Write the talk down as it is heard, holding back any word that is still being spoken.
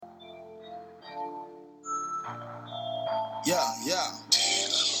Yeah.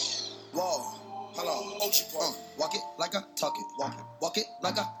 Whoa. Hello. Ochi walk it like I talk it. Walk it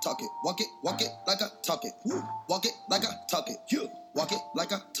like I talk it. Walk it like I talk it. Walk it like I talk it. Walk it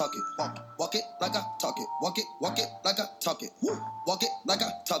like I talk it. Walk it like I talk it. Walk it like I talk it. Walk it like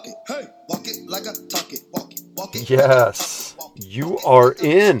I talk it. Hey. Walk it like I talk it. Walk it. Yes, you are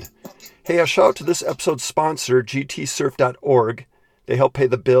in. Hey, a shout out to this episode's sponsor, gtsurf.org. They help pay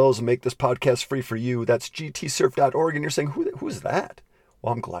the bills and make this podcast free for you. That's gtsurf.org. And you're saying, who's that?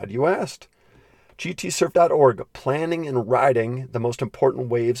 Well, I'm glad you asked. gtsurf.org, planning and riding the most important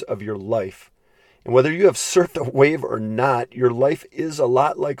waves of your life. And whether you have surfed a wave or not, your life is a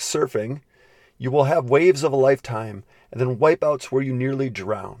lot like surfing. You will have waves of a lifetime and then wipeouts where you nearly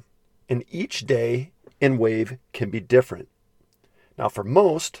drown. And each day and wave can be different. Now, for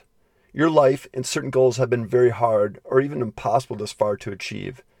most, your life and certain goals have been very hard or even impossible thus far to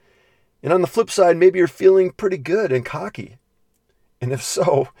achieve. And on the flip side, maybe you're feeling pretty good and cocky. And if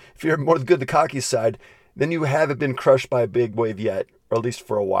so, if you're more good the cocky side, then you haven't been crushed by a big wave yet, or at least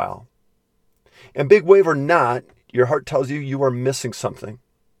for a while. And big wave or not, your heart tells you you are missing something.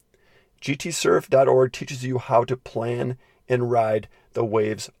 gtsurf.org teaches you how to plan and ride the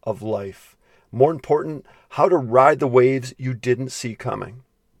waves of life. More important, how to ride the waves you didn't see coming.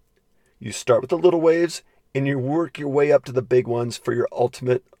 You start with the little waves and you work your way up to the big ones for your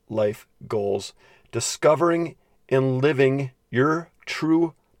ultimate life goals, discovering and living your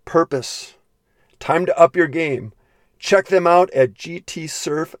true purpose. Time to up your game. Check them out at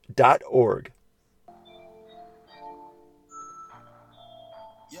gtsurf.org.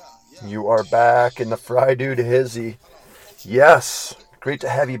 You are back in the Fry Dude Hizzy. Yes, great to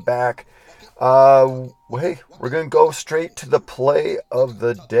have you back. Hey, we're going to go straight to the play of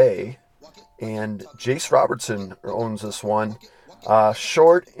the day. And Jace Robertson owns this one.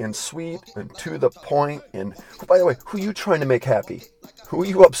 Short and sweet and to the point. And by the way, who are you trying to make happy? Who are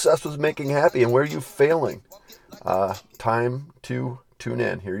you obsessed with making happy, and where are you failing? Time to tune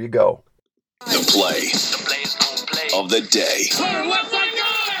in. Here you go. The play of the day.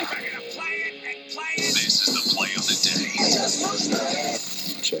 This is the play of the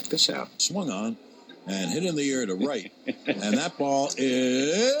day. Check this out. Swung on and hit in the air to right. And that ball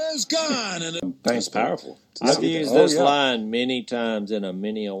is gone. And That's powerful. I've used this line many times in a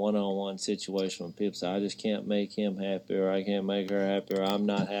one-on-one situation when people say, I just can't make him happy, or I can't make her happy, or I'm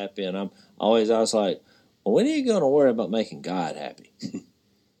not happy. And I was like, well, when are you going to worry about making God happy?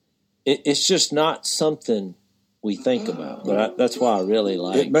 It's just not something we think about. But that's why I really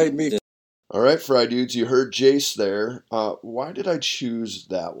like it. Made me. All right, Fry Dudes, you heard Jace there. Why did I choose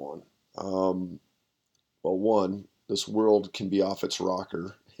that one? Well, one, this world can be off its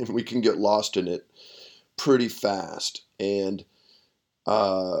rocker, and we can get lost in it pretty fast. And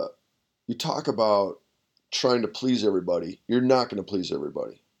you talk about trying to please everybody. You're not going to please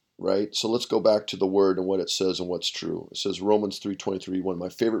everybody, right? So let's go back to the word and what it says and what's true. It says Romans 3:23, one of my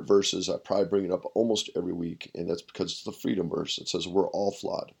favorite verses. I probably bring it up almost every week, and that's because it's the freedom verse. It says we're all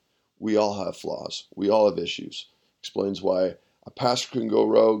flawed. We all have flaws. We all have issues. Explains why a pastor can go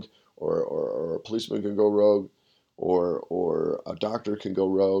rogue, or a policeman can go rogue, or a doctor can go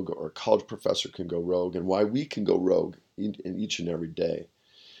rogue, or a college professor can go rogue, and why we can go rogue in each and every day.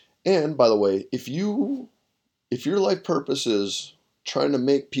 And by the way, if your life purpose is trying to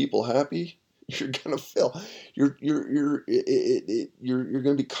make people happy, you're gonna fail. You're going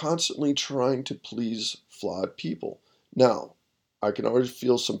to be constantly trying to please flawed people. Now, I can already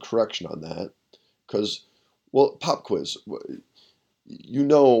feel some correction on that because, well, pop quiz. You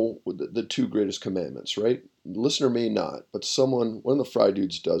know the two greatest commandments, right? The listener may not, but one of the Fry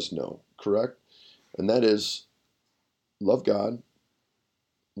Dudes does know, correct? And that is love God,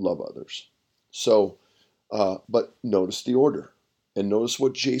 love others. So, but notice the order, and notice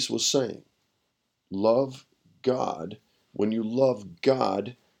what Jace was saying. Love God. When you love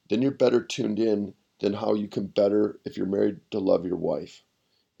God, then you're better tuned in than how you can better, if you're married, to love your wife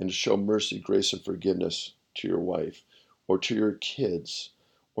and to show mercy, grace, and forgiveness to your wife, or to your kids,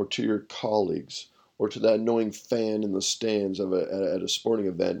 or to your colleagues, or to that annoying fan in the stands at a sporting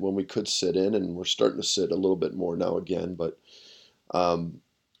event when we could sit in, and we're starting to sit a little bit more now again, but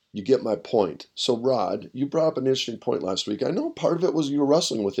you get my point. So, Rod, you brought up an interesting point last week. I know part of it was you were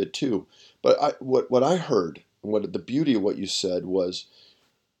wrestling with it too, but what I heard, and what the beauty of what you said was,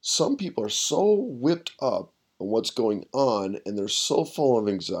 some people are so whipped up on what's going on, and they're so full of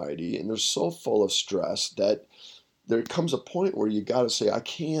anxiety, and they're so full of stress that there comes a point where you got to say, I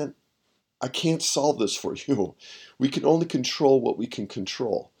can't solve this for you. We can only control what we can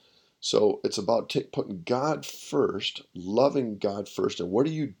control. So it's about putting God first, loving God first, and what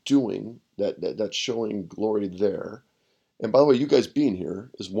are you doing that's showing glory there? And by the way, you guys being here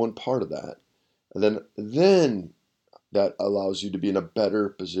is one part of that. And then that allows you to be in a better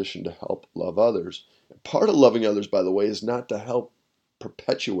position to help love others. And part of loving others, by the way, is not to help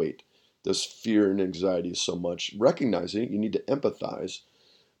perpetuate this fear and anxiety so much. Recognizing it, you need to empathize,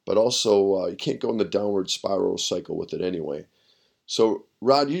 but also you can't go in the downward spiral cycle with it anyway. So,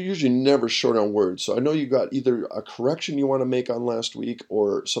 Rod, you're usually never short on words. So I know you got either a correction you want to make on last week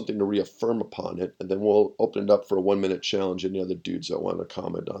or something to reaffirm upon it. And then we'll open it up for a 1-minute challenge. Any other dudes that want to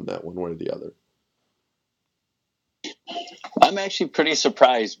comment on that one way or the other? I'm actually pretty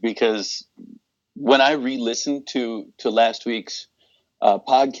surprised because when I re-listened to last week's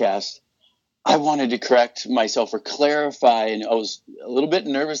podcast, I wanted to correct myself or clarify, and I was a little bit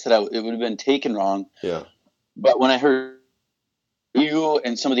nervous that it would have been taken wrong. Yeah. But when I heard you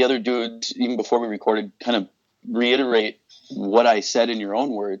and some of the other dudes, even before we recorded, kind of reiterate what I said in your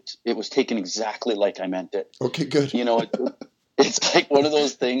own words, it was taken exactly like I meant it. Okay, good. You know, it's like one of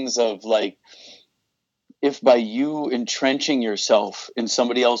those things of like, if by you entrenching yourself in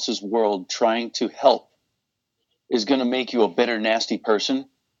somebody else's world, trying to help is going to make you a bitter, nasty person,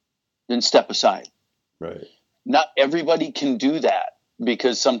 then step aside. Right. Not everybody can do that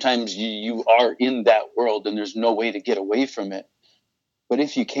because sometimes you are in that world and there's no way to get away from it. But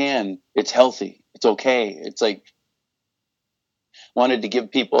if you can, it's healthy. It's okay. It's like wanted to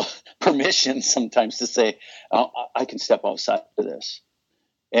give people permission sometimes to say, I can step outside of this.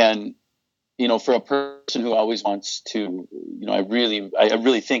 And, you know, for a person who always wants to, you know, I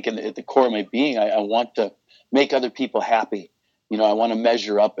really think at the core of my being, I want to make other people happy. You know, I want to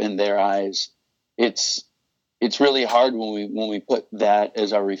measure up in their eyes. It's really hard when we put that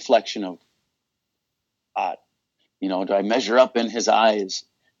as our reflection of God. You know, do I measure up in his eyes?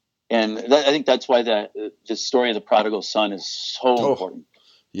 And I think that's why the story of the prodigal son is so important.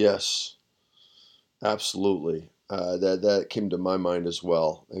 Yes, absolutely. That came to my mind as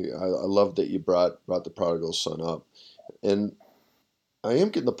well. I love that you brought the prodigal son up. And I am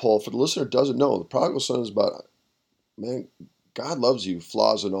getting the pull. For the listener who doesn't know, the prodigal son is about, man, God loves you,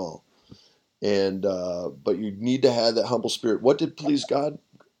 flaws and all. And but you need to have that humble spirit. What did please God?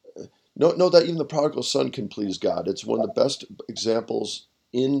 Know that even the prodigal son can please God. It's one of the best examples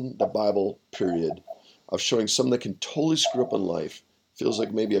in the Bible, period, of showing someone that can totally screw up in life, feels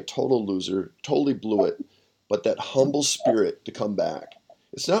like maybe a total loser, totally blew it, but that humble spirit to come back.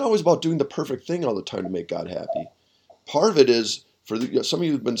 It's not always about doing the perfect thing all the time to make God happy. Part of it is, for some of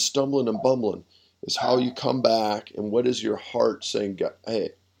you who've been stumbling and bumbling, is how you come back and what is your heart saying, hey,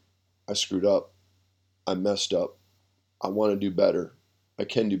 I screwed up. I messed up. I want to do better. I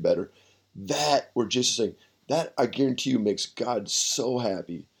can do better. That, we're just saying, that I guarantee you makes God so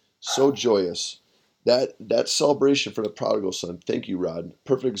happy, so joyous. That celebration for the prodigal son. Thank you, Rod.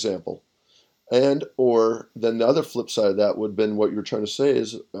 Perfect example. And or then the other flip side of that would have been what you're trying to say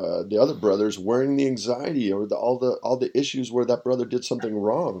is the other brothers wearing the anxiety or all the issues where that brother did something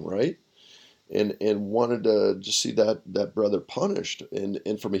wrong, right? And wanted to just see that brother punished.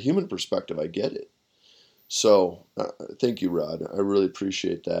 And from a human perspective, I get it. So thank you, Rod. I really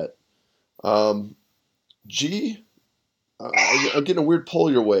appreciate that. G, I'm getting a weird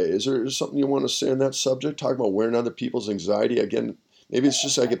pull your way. Is there something you want to say on that subject? Talking about wearing other people's anxiety. Again, maybe it's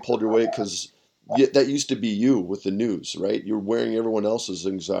just I get pulled your way because that used to be you with the news, right? You're wearing everyone else's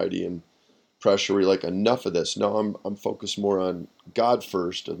anxiety and pressure. You're like, enough of this. Now I'm focused more on God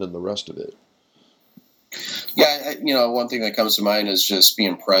first and then the rest of it. Yeah, one thing that comes to mind is just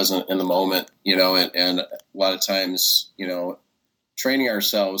being present in the moment, and a lot of times, training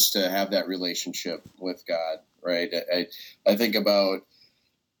ourselves to have that relationship with God, right? I think about,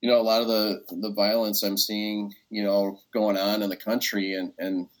 a lot of the violence I'm seeing, going on in the country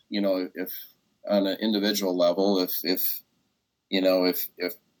and if on an individual level, if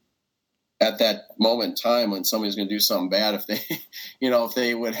at that moment in time when somebody's going to do something bad, if they, if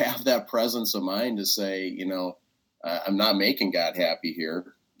they would have that presence of mind to say, I'm not making God happy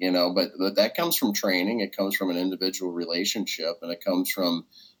here, but that comes from training. It comes from an individual relationship, and it comes from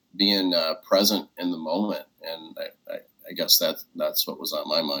being present in the moment. And I guess that's what was on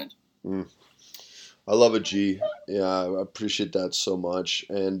my mind. I love it, G. Yeah, I appreciate that so much.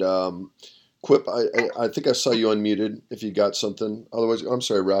 And Quip, I think I saw you unmuted if you got something. Otherwise, I'm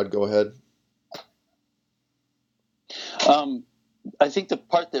sorry, Rod, go ahead. I think the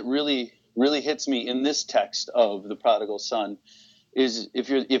part that really hits me in this text of the prodigal son is if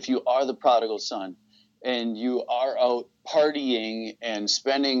you are the prodigal son and you are out partying and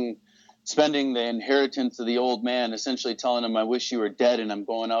spending the inheritance of the old man, essentially telling him, I wish you were dead and I'm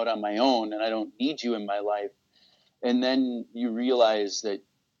going out on my own and I don't need you in my life. And then you realize that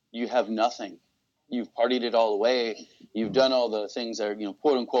you have nothing. You've partied it all away. You've done all the things that are,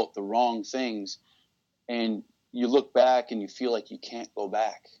 quote unquote, the wrong things. And you look back and you feel like you can't go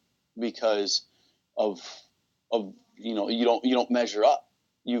back because of you don't measure up.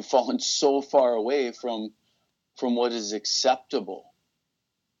 You've fallen so far away from what is acceptable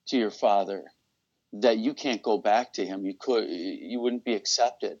to your Father that you can't go back to him. You wouldn't be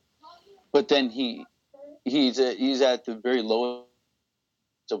accepted. But then he's at the very lowest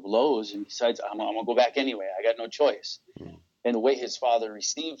of lows and decides, I'm gonna go back anyway. I got no choice. And the way his Father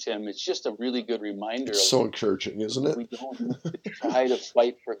received him, it's just a really good reminder. It's so encouraging, isn't it? We don't need to try to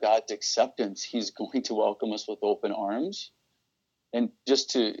fight for God's acceptance. He's going to welcome us with open arms, and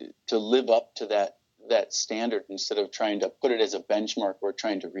just to live up to that standard instead of trying to put it as a benchmark we're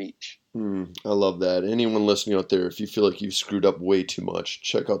trying to reach. I love that. Anyone listening out there, if you feel like you've screwed up way too much,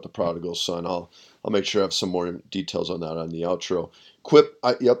 check out The Prodigal Son. I'll make sure I have some more details on that on the outro. Quip,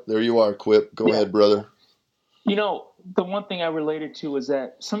 yep, there you are, Quip. Go ahead, brother. The one thing I related to is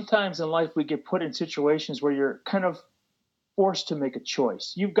that sometimes in life we get put in situations where you're kind of forced to make a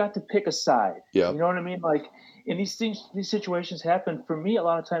choice. You've got to pick a side. Yeah. You know what I mean? Like, and these situations happen for me a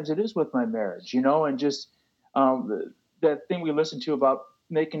lot of times. It is with my marriage, and just that thing we listened to about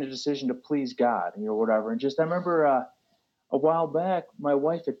making a decision to please God, whatever. And just I remember a while back, my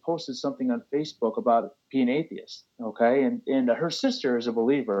wife had posted something on Facebook about being atheist. Okay, and her sister is a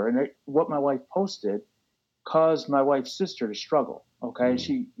believer, and what my wife posted caused my wife's sister to struggle. Okay,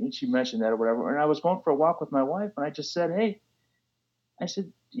 she mentioned that or whatever. And I was going for a walk with my wife, and I just said, hey,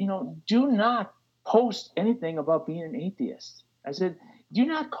 do not post anything about being an atheist. I said, do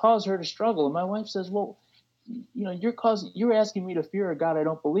not cause her to struggle. And my wife says, well, you're asking me to fear a God I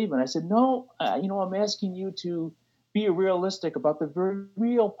don't believe in. I said, no, I'm asking you to be realistic about the very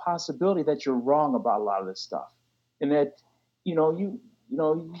real possibility that you're wrong about a lot of this stuff, and that what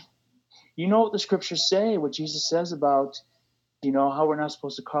the scriptures say, what Jesus says about, how we're not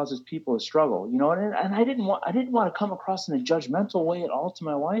supposed to cause his people to struggle, and I didn't want to come across in a judgmental way at all to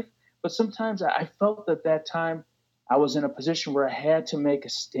my wife, but sometimes I felt at that time I was in a position where I had to make a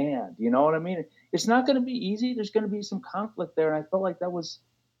stand. You know what I mean? It's not going to be easy. There's going to be some conflict there, and I felt like that was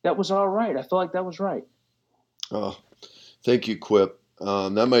all right. I felt like that was right. Oh, thank you, Quip.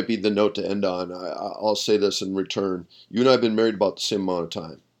 That might be the note to end on. I'll say this in return. You and I have been married about the same amount of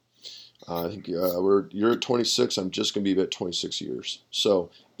time. I think you're at 26. I'm just going to be about 26 years. So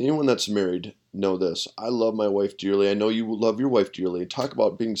anyone that's married, know this. I love my wife dearly. I know you love your wife dearly. Talk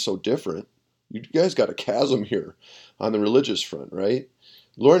about being so different. You guys got a chasm here on the religious front, right?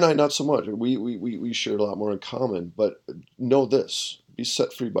 Laura and I, not so much. We share a lot more in common. But know this. Be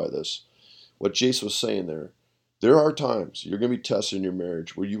set free by this. What Jace was saying there. There are times you're going to be tested in your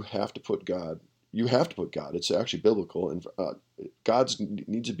marriage where you have to put God. You have to put God. It's actually biblical, and God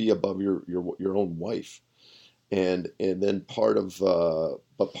needs to be above your own wife, and then part of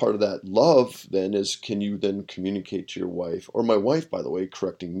that love then is, can you then communicate to your wife, or my wife, by the way,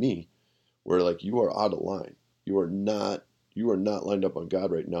 correcting me, where like, you are out of line. You are not lined up on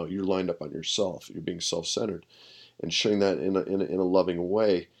God right now. You're lined up on yourself. You're being self-centered, and sharing that in a loving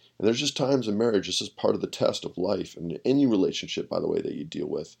way. And there's just times in marriage. This is part of the test of life, and any relationship, by the way, that you deal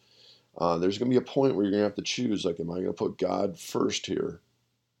with. There's going to be a point where you're going to have to choose, like, am I going to put God first here,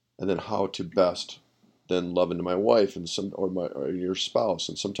 and then how to best then love into my wife or your spouse.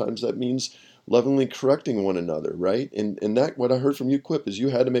 And sometimes that means lovingly correcting one another, right? And that, what I heard from you, Quip, is you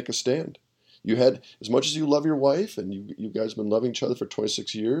had to make a stand. You had, as much as you love your wife, and you guys have been loving each other for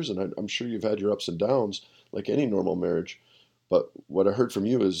 26 years, and I'm sure you've had your ups and downs like any normal marriage. But what I heard from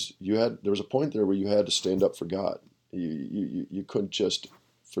you is there was a point there where you had to stand up for God. You couldn't just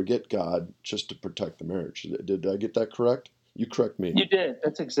forget God just to protect the marriage. Did I get that correct? You correct me. You did.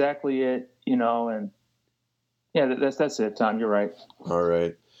 That's exactly it. And yeah, that's it, Tom. You're right. All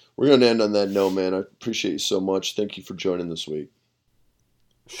right. We're going to end on that note, man. I appreciate you so much. Thank you for joining this week.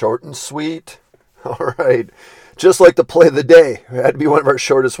 Short and sweet. All right. Just like the play of the day. It had to be one of our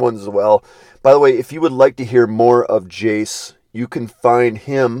shortest ones as well. By the way, if you would like to hear more of Jace, you can find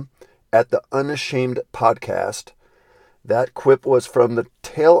him at the Unashamed Podcast. That quip was from the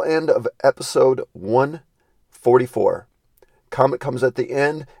tail end of episode 144. Comment comes at the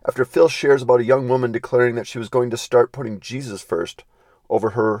end after Phil shares about a young woman declaring that she was going to start putting Jesus first over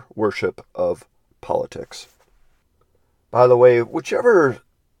her worship of politics. By the way, whichever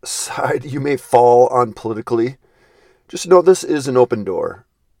side you may fall on politically, just know this is an open door.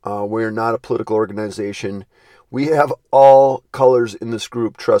 We're not a political organization. We have all colors in this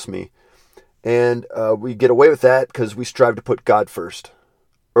group, trust me. And we get away with that because we strive to put God first.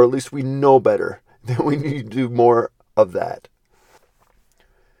 Or at least we know better. Then we need to do more of that.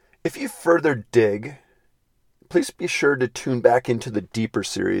 If you further dig, please be sure to tune back into the Deeper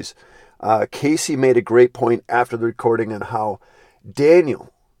series. Casey made a great point after the recording on how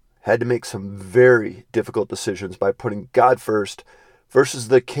Daniel had to make some very difficult decisions by putting God first versus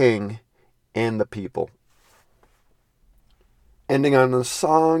the king and the people. Ending on a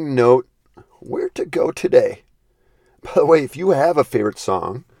song note, where to go today? By the way, if you have a favorite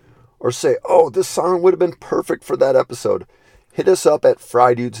song, or say, oh, this song would have been perfect for that episode, hit us up at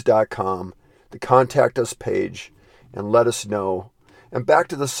frydudes.com, the contact us page, and let us know. And back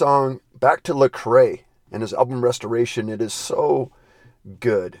to the song, back to Lecrae and his album Restoration. It is so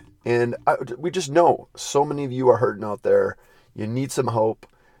good. And we just know so many of you are hurting out there. You need some hope.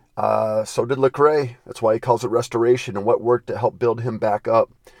 So did Lecrae. That's why he calls it Restoration and what worked to help build him back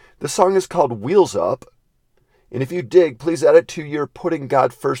up. This song is called Wheels Up. And if you dig, please add it to your Putting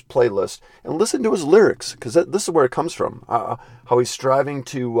God First playlist and listen to his lyrics, because this is where it comes from. How he's striving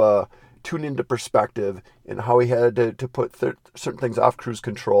to tune into perspective and how he had to put certain things off cruise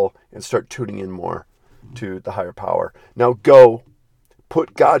control and start tuning in more to the higher power. Now go,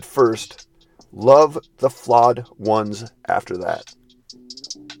 put God first, love the flawed ones after that.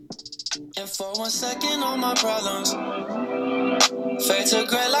 And for 1 second, all my problems fade to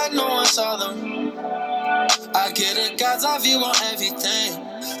gray like no one saw them. I get a God's eye view on everything,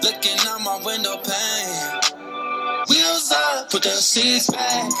 looking out my window pane. Wheels up, put the seats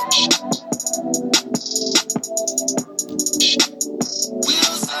back.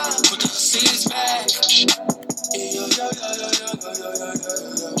 Wheels up, put the seats back.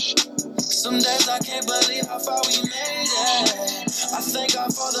 Some days I can't believe how far we made it. I thank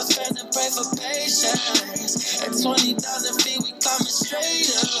God for the fans and pray for patience. At 20,000 feet, we climbing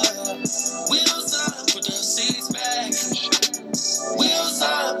straight up. Wheels up, put the seats back. Wheels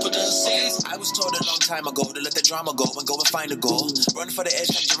up, put the seats. I was told a long time ago to let the drama go and go and find a goal. Run for the edge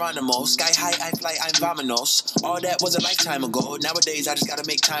like Geronimo. Sky high, I fly, I'm Vamanos. All that was a lifetime ago. Nowadays, I just gotta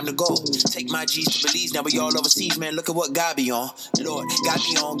make time to go. Take my G's to Belize, now we all overseas, man. Look at what God be on. Lord, God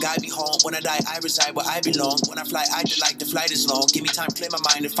be on, God be home. When I die, I reside where I belong. When I fly, I delight, the flight is long. Give me time, clear my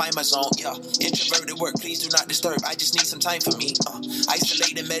mind and find my zone. Yeah, introverted work, please do not disturb. I just need some time for me.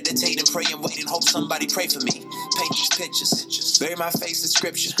 Isolate and meditate and pray and wait and hope somebody pray for me. Paint these pictures, bury my face in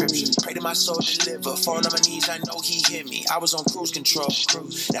scripture. Pray to my soul deliver. Fall on my knees, I know he hear me. I was on cruise control.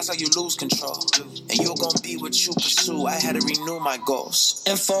 That's how you lose control. And you're gonna be what you pursue. I had to renew my goals.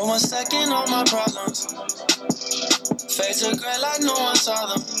 And for 1 second, all my problems fade to gray like no one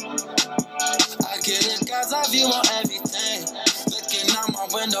saw them. I get it, God's eye view on everything, looking out my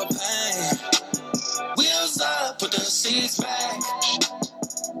window pane.